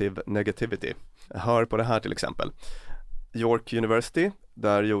 narrative negativity. Hör på det här till exempel. York University,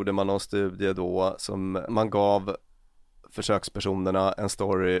 där gjorde man någon studie då som man gav försökspersonerna en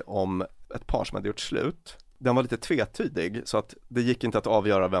story om ett par som hade gjort slut. Den var lite tvetydig, så att det gick inte att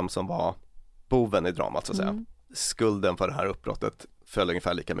avgöra vem som var boven i dramat så att säga. Skulden för det här uppbrottet föll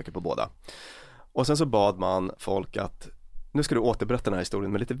ungefär lika mycket på båda. Och sen så bad man folk att nu ska du återberätta den här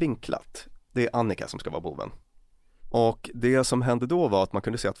historien med lite vinklat. Det är Annika som ska vara boven. Och det som hände då var att man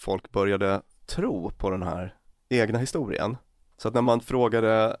kunde se att folk började tro på den här egna historien. Så att när man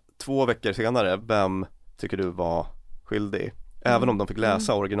frågade 2 veckor senare, vem tycker du var skyldig? Även om de fick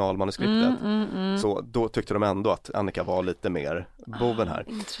läsa originalmanuskriptet. Så då tyckte de ändå att Annika var lite mer boven här.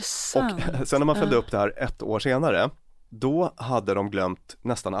 Intressant. Och sen när man följde upp det här 1 år senare, då hade de glömt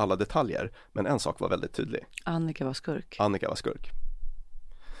nästan alla detaljer. Men en sak var väldigt tydlig. Annika var skurk. Annika var skurk.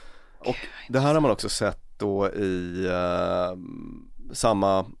 Och det här har man också sett då i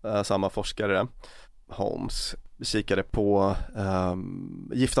samma forskare, Holmes, kikade på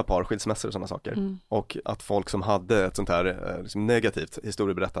gifta par, skilsmässor och sådana saker. Och att folk som hade ett sånt här liksom negativt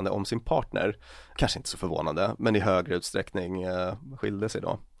historieberättande om sin partner, kanske inte så förvånande, men i högre utsträckning skilde sig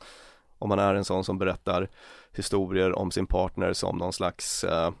då. Om man är en sån som berättar historier om sin partner som någon slags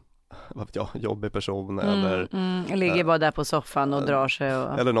vad vet jag, jobbig person eller ligger bara där på soffan och drar sig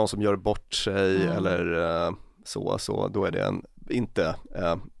eller någon som gör bort sig eller så då är det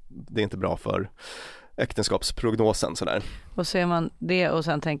det är inte bra för äktenskapsprognosen sådär. Och ser man det och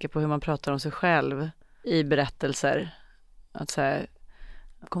sen tänker på hur man pratar om sig själv i berättelser, att säga,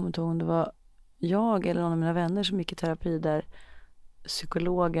 jag kommer inte ihåg om det var jag eller någon av mina vänner som gick i terapi där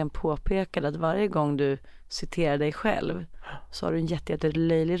psykologen påpekade att varje gång du citerar dig själv så har du en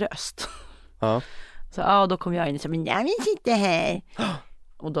jättelöjlig röst. Ja. Så då kom jag in och sa, men jag vill sitta här.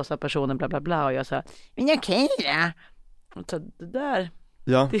 Och då sa personen bla bla bla och jag sa, men okej då. Och så det där,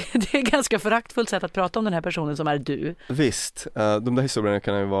 det är ganska föraktfullt sätt att prata om den här personen som är du. Visst, de där historierna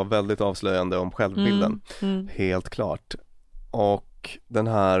kan ju vara väldigt avslöjande om självbilden. Helt klart. Och den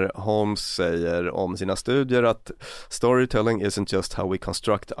här Holmes säger om sina studier att storytelling isn't just how we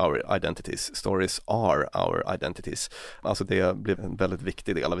construct our identities, stories are our identities. Alltså det blev en väldigt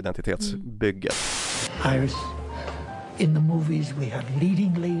viktig del av identitetsbygget. Iris, in the movies we have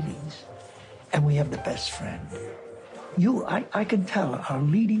leading ladies and we have the best friend. I can tell our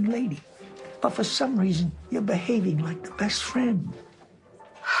leading lady, but for some reason you're behaving like the best friend.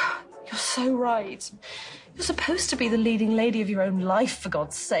 You're so right. You're supposed to be the leading lady of your own life, for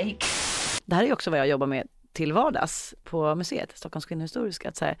God's sake. Det här är också vad jag jobbar med till vardags på museet, Stockholms kvinnohistoriska.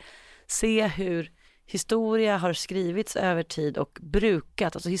 Att se hur historia har skrivits över tid och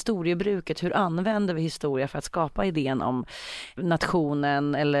brukat, alltså historiebruket. Hur använder vi historia för att skapa idén om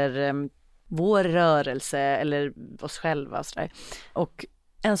nationen eller vår rörelse eller oss själva. Och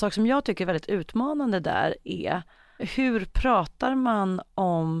en sak som jag tycker är väldigt utmanande där är hur pratar man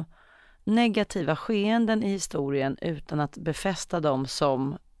om negativa skeenden i historien utan att befästa dem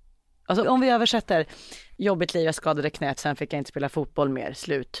som, alltså om vi översätter jobbigt liv, jag skadade knät, sen fick jag inte spela fotboll mer,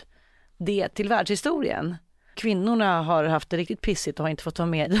 slut. Det till världshistorien. Kvinnorna har haft det riktigt pissigt och har inte fått ta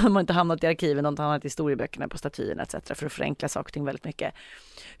med, de har inte hamnat i arkiven, de har inte hamnat i historieböckerna, på statyerna etc. för att förenkla saker och ting väldigt mycket.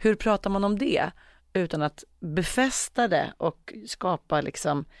 Hur pratar man om det utan att befästa det och skapa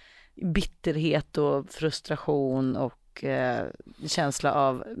liksom bitterhet och frustration och känsla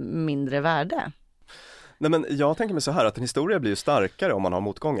av mindre värde? Nej, men jag tänker mig så här att en historia blir ju starkare om man har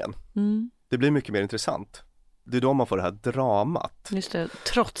motgången. Det blir mycket mer intressant. Det är då man får det här dramat. Just det,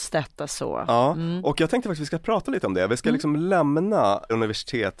 trots detta så. Ja, och jag tänkte faktiskt att vi ska prata lite om det. Vi ska liksom lämna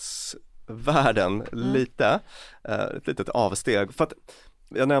universitetsvärlden lite, ett litet avsteg. För att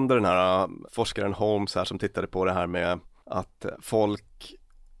jag nämnde den här forskaren Holmes här som tittade på det här med att folk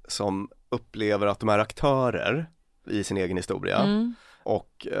som upplever att de är aktörer i sin egen historia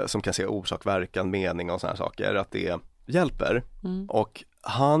och som kan se orsak, verkan, mening och såna här saker, att det hjälper. Och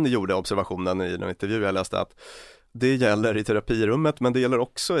han gjorde observationen i en intervju jag läste att det gäller i terapirummet, men det gäller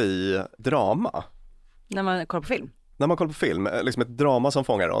också i drama. När man kollar på film? När man kollar på film, liksom ett drama som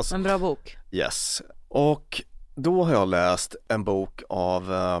fångar oss. En bra bok. Yes. Och då har jag läst en bok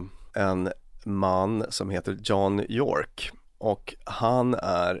av en man som heter John York. Och han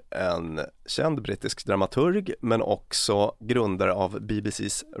är en känd brittisk dramaturg men också grundare av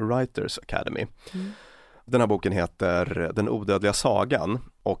BBC's Writers Academy. Den här boken heter Den odödliga sagan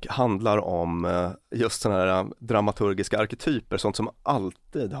och handlar om just sådana här dramaturgiska arketyper, sånt som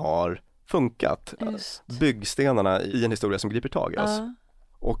alltid har funkat. Just. Byggstenarna i en historia som griper tag i oss.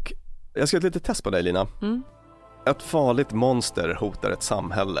 Och jag ska göra ett litet test på dig, Lina. Ett farligt monster hotar ett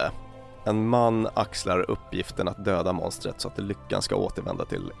samhälle. En man axlar uppgiften att döda monstret så att lyckan ska återvända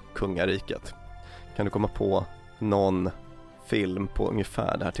till kungariket. Kan du komma på någon film på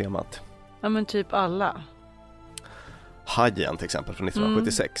ungefär det här temat? Ja, men typ alla. Hajen till exempel från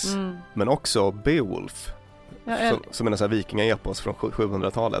 1976. Men också Beowulf som är en sån här vikingaepos från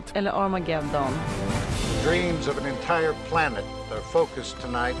 700-talet. Eller Armageddon. The dreams of an entire planet are focused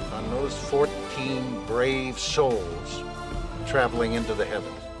tonight on those 14 brave souls traveling into the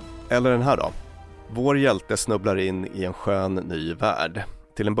heavens. Eller den här då. Vår hjälte snubblar in i en skön ny värld.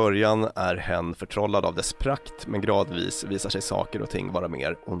 Till en början är hen förtrollad av dess prakt, men gradvis visar sig saker och ting vara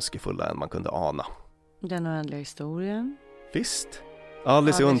mer ondskefulla än man kunde ana. Den oändliga historien. Visst.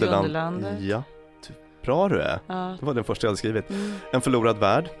 Alice i Underlandet. Ja, bra du är. Ja. Det var den första jag hade skrivit. En förlorad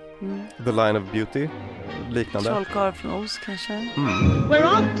värld. The Line of Beauty. Liknande. Trollkarl från Oz kanske. We're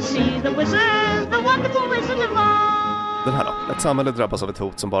off to see the wizard, the wonderful Wizard of Oz. Den här då. Ett samhälle drabbas av ett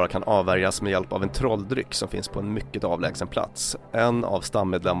hot som bara kan avvärjas med hjälp av en trolldryck som finns på en mycket avlägsen plats. En av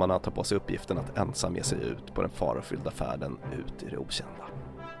stammedlemmarna tar på sig uppgiften att ensam ge sig ut på den farofyllda färden ut i det okända.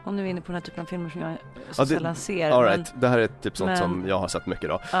 Om du är inne på den här typen av filmer som jag så sällan ser. All right. Det här är typ sånt som jag har sett mycket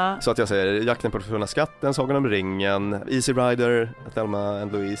då. Så att jag säger Jakten på den försvunna skatten, Sagan om ringen, Easy Rider, Thelma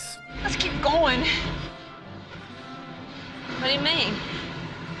and Louise. Let's keep going. What do you mean?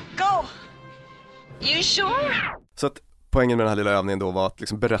 Go! You sure? Så att poängen med den här lilla övningen då var att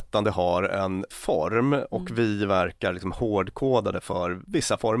liksom berättande har en form och vi verkar liksom hårdkodade för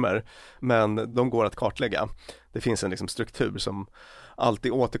vissa former, men de går att kartlägga. Det finns en liksom struktur som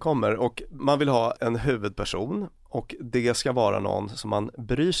alltid återkommer och man vill ha en huvudperson och det ska vara någon som man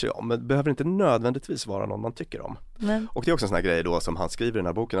bryr sig om, men det behöver inte nödvändigtvis vara någon man tycker om. Nej. Och det är också en sån här grej då som han skriver i den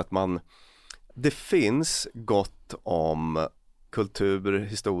här boken, att det finns gott om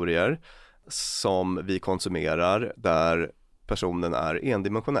kulturhistorier som vi konsumerar där personen är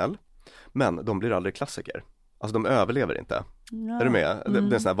endimensionell, men de blir aldrig klassiker. Alltså de överlever inte. Ja. Är du med? Det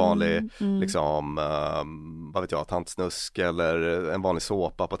är en sån här vanlig liksom, vad vet jag, tantsnusk eller en vanlig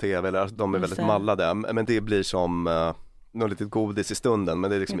såpa på tv, eller de är väldigt mallade, men det blir som något litet godis i stunden, men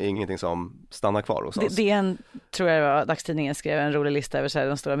det är liksom ingenting som stannar kvar hos oss. Det tror jag var dagstidningen skrev en rolig lista över så här,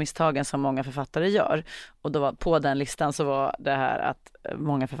 de stora misstagen som många författare gör, och då var, på den listan så var det här att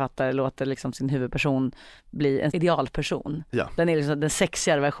många författare låter liksom sin huvudperson bli en idealperson. Ja. Den är liksom den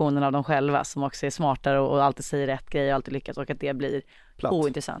sexigare versionen av dem själva som också är smartare och alltid säger rätt grej och alltid lyckas, och att det blir platt.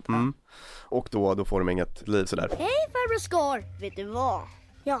 Ointressant. Och då får de inget liv sådär. Hej farbror Scar, vet du vad?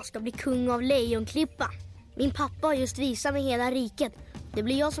 Jag ska bli kung av Lejonklippa. Min pappa har just visat mig hela riket. Det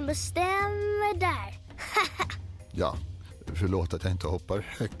blir jag som bestämmer där. Ja, förlåt att jag inte hoppar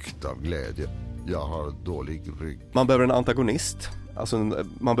högt av glädje. Jag har dålig rygg. Man behöver en antagonist. Alltså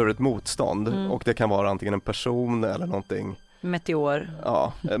man behöver ett motstånd. Och det kan vara antingen en person eller någonting. Meteor.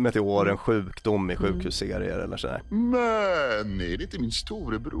 Ja, meteor, en sjukdom i sjukhusserier eller sådär. Men är det inte min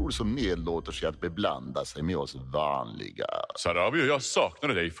storebror som nedlåter sig att beblanda sig med oss vanliga? Sarabi och jag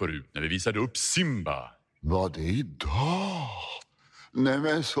saknade dig förut när vi visade upp Simba. Var det idag? Nej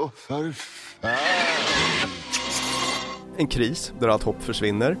men så förfärligt. En kris där allt hopp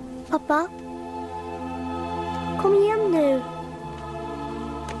försvinner. Pappa, kom igen nu.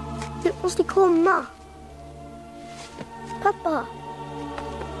 Du måste komma. Pappa,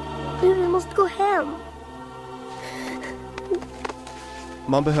 vi måste gå hem.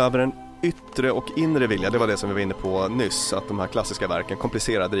 Man behöver en yttre och inre vilja, det var det som vi var inne på nyss, att de här klassiska verken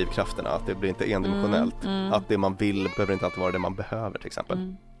komplicerar drivkrafterna, att det blir inte endimensionellt, att det man vill behöver inte alltid vara det man behöver till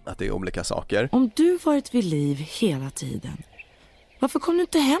exempel, att det är olika saker. Om du varit vid liv hela tiden, varför kom du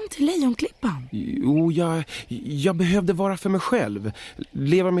inte hem till Lejonklippan? Jo, jag behövde vara för mig själv,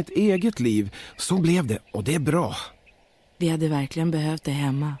 leva mitt eget liv, så blev det, och det är bra. Vi hade verkligen behövt det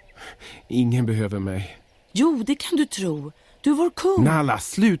hemma. Ingen behöver mig. Jo, det kan du tro. Du är vår kung. Nalla,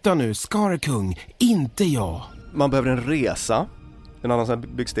 sluta nu. Scar är kung, inte jag. Man behöver en resa. En annan sån här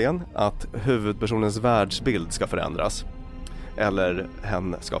byggsten. Att huvudpersonens världsbild ska förändras. Eller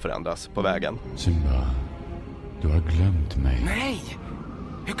hen ska förändras på vägen. Simba, du har glömt mig. Nej,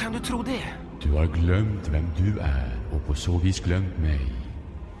 hur kan du tro det? Du har glömt vem du är och på så vis glömt mig.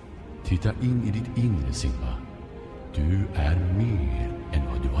 Titta in i ditt inre, Simba. Du är mer än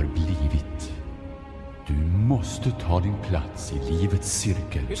vad du har blivit. Du måste ta din plats i livets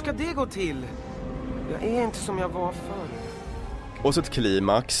cirkel. Hur ska det gå till? Jag är inte som jag var förr. Och så ett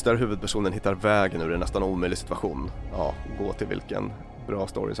klimax där huvudpersonen hittar vägen ur en nästan omöjlig situation. Ja, gå till vilken bra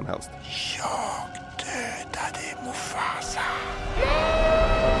story som helst. Jag dödade Mufasa.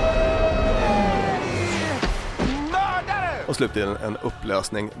 Och slutligen en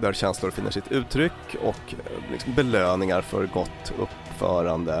upplösning där känslor finner sitt uttryck och liksom belöningar för gott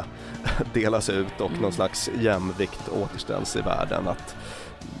uppförande delas ut och någon slags jämvikt återställs i världen, att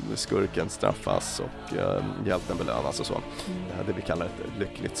skurken straffas och hjälten belönas och så. Det vi kallar ett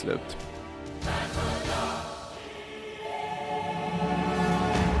lyckligt slut.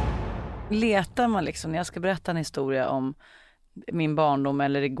 Letar man liksom, när jag ska berätta en historia om min barndom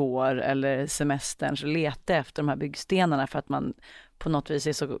eller igår eller semestern, så letar jag efter de här byggstenarna för att man på något vis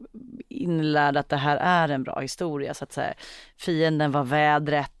är så inlärd att det här är en bra historia, så att säga. Fienden var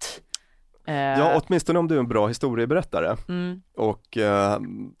vädret. Ja, åtminstone om du är en bra historieberättare. Och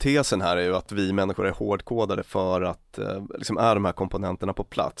tesen här är ju att vi människor är hårdkodade för att liksom är de här komponenterna på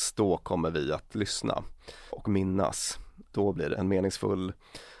plats, då kommer vi att lyssna och minnas. Då blir det en meningsfull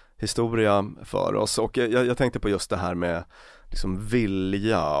historia för oss. Och jag tänkte på just det här med liksom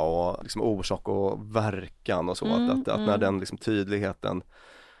vilja och liksom orsak och verkan och så, att när den liksom tydligheten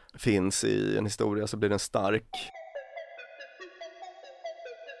finns i en historia så blir den stark.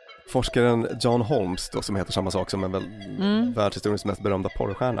 Forskaren John Holmes då, som heter samma sak som en världshistoriens mest berömda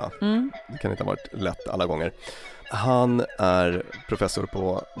porrstjärna. Det kan inte ha varit lätt alla gånger. Han är professor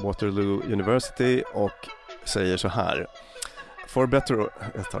på Waterloo University och säger så här: For better or...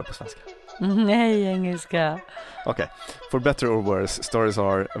 Jag tar det på svenska. Nej, engelska. Okay. For better or worse, stories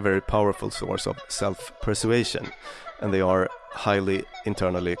are a very powerful source of self-persuasion and they are highly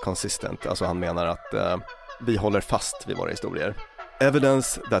internally consistent. Alltså han menar att vi håller fast vid våra historier.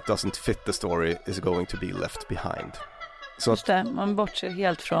 Evidence that doesn't fit the story is going to be left behind. Så just det, man bortser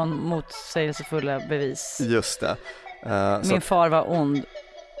helt från motsägelsefulla bevis. Just det. Min far var ond,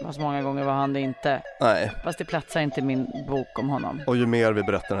 fast många gånger var han det inte. Nej. Fast det platsar inte i min bok om honom. Och ju mer vi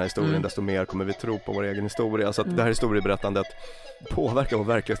berättar den här historien, desto mer kommer vi tro på vår egen historia. Så att det här historieberättandet påverkar vår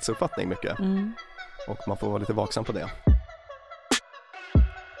verklighetsuppfattning mycket. Och man får vara lite vaksam på det.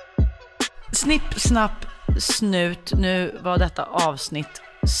 Snipp, snapp, snut. Nu var detta avsnitt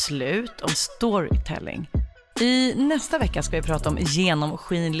slut om storytelling. I nästa vecka ska vi prata om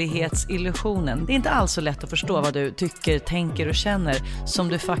genomskinlighetsillusionen. Det är inte alls så lätt att förstå vad du tycker, tänker och känner som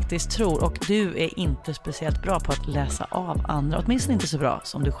du faktiskt tror. Och du är inte speciellt bra på att läsa av andra. Åtminstone inte så bra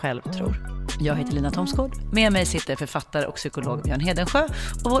som du själv tror. Jag heter Lina Thomsgård. Med mig sitter författare och psykolog Björn Hedensjö.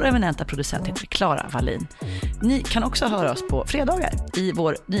 Och vår eminenta producent heter Clara Wallin. Ni kan också höra oss på fredagar i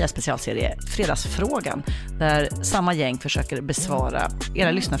vår nya specialserie Fredagsfrågan. Där samma gäng försöker besvara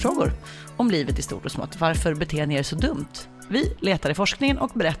era lyssnarfrågor om livet i stort och smått. Varför beter ni er så dumt? Vi letar i forskningen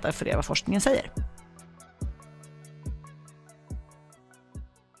och berättar för er vad forskningen säger.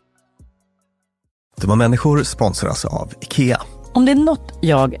 Dumma människor sponsras av IKEA. Om det är något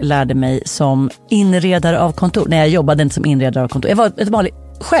jag lärde mig som inredare av kontor, när jag jobbade inte som inredare av kontor, jag var ett vanligt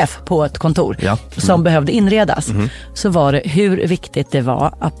chef på ett kontor som behövde inredas, så var det hur viktigt det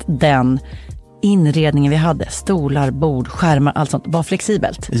var att den inredningen vi hade, stolar, bord, skärmar, allt sånt, var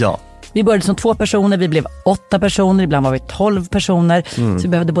flexibelt. Ja. Vi började som 2 personer, vi blev 8 personer, ibland var vi 12 personer. Så vi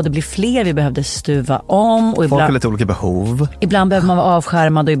behövde både bli fler, vi behövde stuva om. Och folk har lite olika behov. Ibland behöver man vara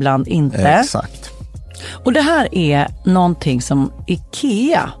avskärmad och ibland inte. Exakt. Och det här är någonting som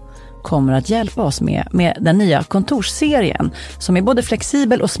IKEA kommer att hjälpa oss med den nya kontorsserien som är både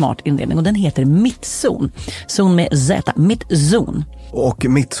flexibel och smart inredning, och den heter Mittzon. Zon med Z, Mittzon. Och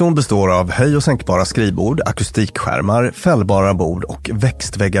Mittzon består av höj- och sänkbara skrivbord, akustikskärmar, fällbara bord och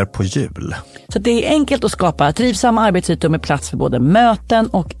växtväggar på hjul. Så det är enkelt att skapa trivsamma arbetsytor med plats för både möten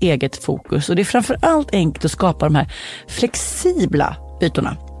och eget fokus. Och det är framförallt enkelt att skapa de här flexibla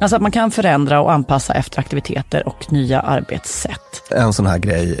ytorna. Alltså att man kan förändra och anpassa efter aktiviteter och nya arbetssätt. En sån här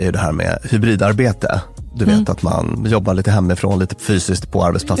grej är ju det här med hybridarbete. Du vet att man jobbar lite hemifrån, lite fysiskt på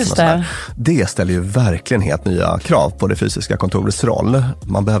arbetsplatsen. Det ställer ju verkligen helt nya krav på det fysiska kontorets roll.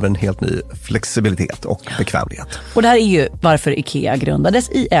 Man behöver en helt ny flexibilitet och bekvämlighet. Och det här är ju varför IKEA grundades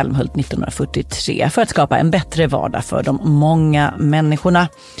i Älmhult 1943. För att skapa en bättre vardag för de många människorna.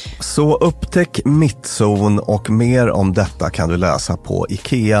 Så upptäck Mittzon, och mer om detta kan du läsa på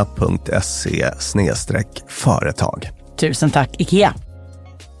ikea.se/företag. Tusen tack IKEA!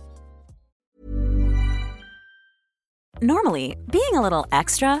 Normally, being a little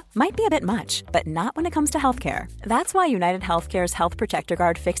extra might be a bit much, but not when it comes to healthcare. That's why United Healthcare's Health Protector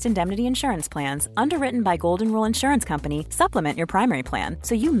Guard fixed indemnity insurance plans, underwritten by Golden Rule Insurance Company, supplement your primary plan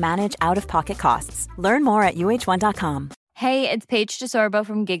so you manage out-of-pocket costs. Learn more at uh1.com. Hey, it's Paige DeSorbo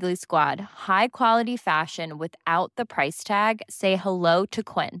from Giggly Squad. High quality fashion without the price tag. Say hello to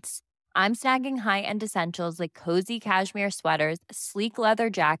Quince. I'm snagging high-end essentials like cozy cashmere sweaters, sleek leather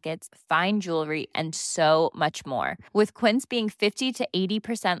jackets, fine jewelry, and so much more. With Quince being 50 to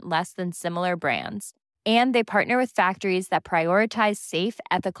 80% less than similar brands. And they partner with factories that prioritize safe,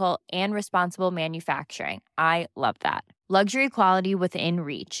 ethical, and responsible manufacturing. I love that. Luxury quality within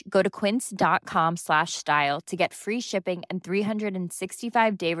reach. Go to quince.com/style to get free shipping and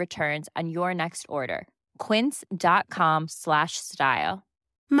 365-day returns on your next order. Quince.com/style.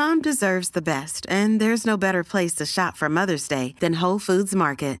 Mom deserves the best, and there's no better place to shop for Mother's Day than Whole Foods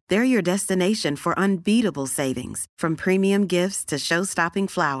Market. They're your destination for unbeatable savings, from premium gifts to show-stopping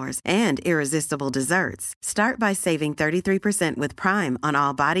flowers and irresistible desserts. Start by saving 33% with Prime on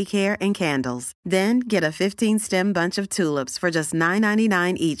all body care and candles. Then get a 15-stem bunch of tulips for just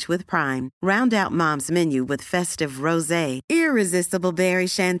 $9.99 each with Prime. Round out Mom's menu with festive rosé, irresistible berry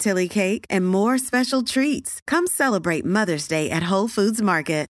chantilly cake, and more special treats. Come celebrate Mother's Day at Whole Foods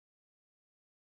Market.